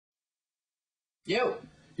Yo!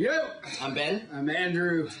 Yo! I'm Ben. I'm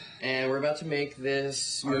Andrew. And we're about to make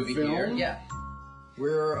this movie here. Yeah.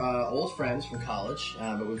 We're old friends from college,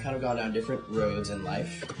 but we've kind of gone down different roads in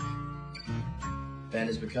life. Ben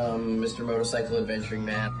has become Mr. Motorcycle Adventuring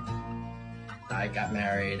Man. I got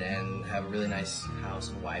married and have a really nice house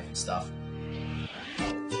and wife and stuff.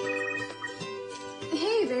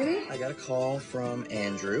 Hey, baby. I got a call from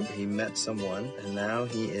Andrew. He met someone, and now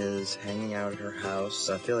he is hanging out at her house.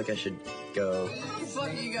 I feel like I should go. What the fuck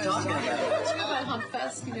are you guys talking about? Talk about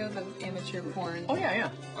Humpfest, you know, the amateur porn. Oh, yeah.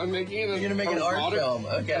 I'm making You're gonna make an art film.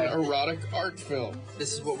 Okay. An erotic art film.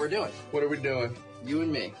 This is what we're doing. What are we doing? You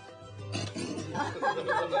and me.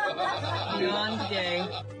 Beyond gay.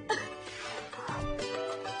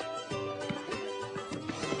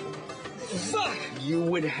 Fuck! You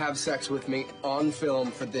would have sex with me on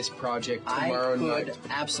film for this project tomorrow night. I could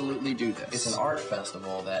absolutely do this. It's an art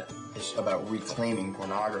festival that is about reclaiming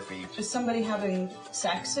pornography. Is somebody having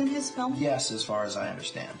sex in his film? Yes, as far as I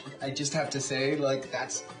understand. I just have to say, like,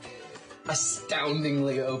 that's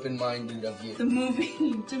astoundingly open-minded of you. The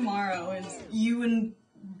movie tomorrow is you and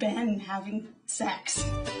Ben having sex.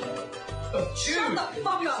 Shut the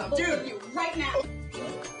fuck up, both of you, right now.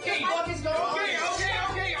 Hey, what is going on?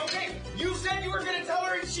 Okay. You said you were gonna tell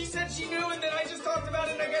her, and she said she knew, and then I just talked about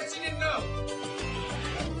it, and I guess she didn't know.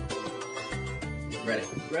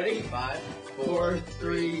 Ready? 5, 4,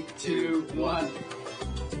 3, 2, 1.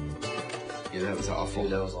 Yeah, that was awful.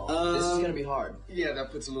 That was awful. This is gonna be hard. Yeah,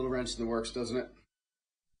 that puts a little wrench in the works, doesn't it?